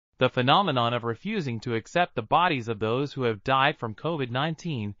The phenomenon of refusing to accept the bodies of those who have died from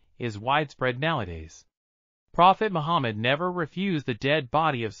COVID-19 is widespread nowadays. Prophet Muhammad never refused the dead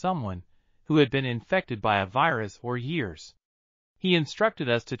body of someone who had been infected by a virus for years. He instructed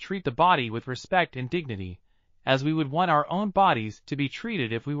us to treat the body with respect and dignity, as we would want our own bodies to be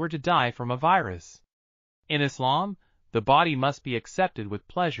treated if we were to die from a virus. In Islam, the body must be accepted with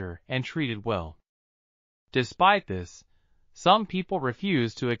pleasure and treated well. Despite this, some people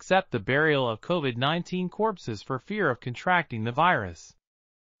refuse to accept the burial of COVID-19 corpses for fear of contracting the virus.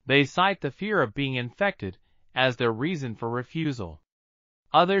 They cite the fear of being infected as their reason for refusal.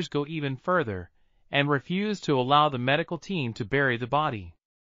 Others go even further and refuse to allow the medical team to bury the body.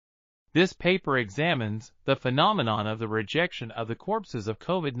 This paper examines the phenomenon of the rejection of the corpses of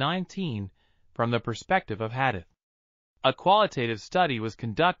COVID-19 from the perspective of Hadith. A qualitative study was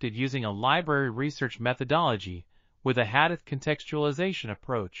conducted using a library research methodology with a Hadith contextualization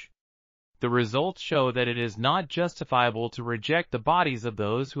approach. The results show that it is not justifiable to reject the bodies of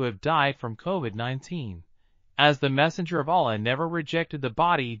those who have died from COVID-19, as the Messenger of Allah never rejected the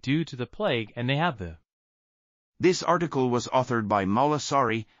body due to the plague and they have the. This article was authored by Maula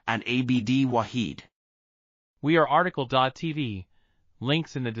Sari and Abd Wahid. We are RTCLTV,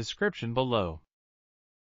 links in the description below.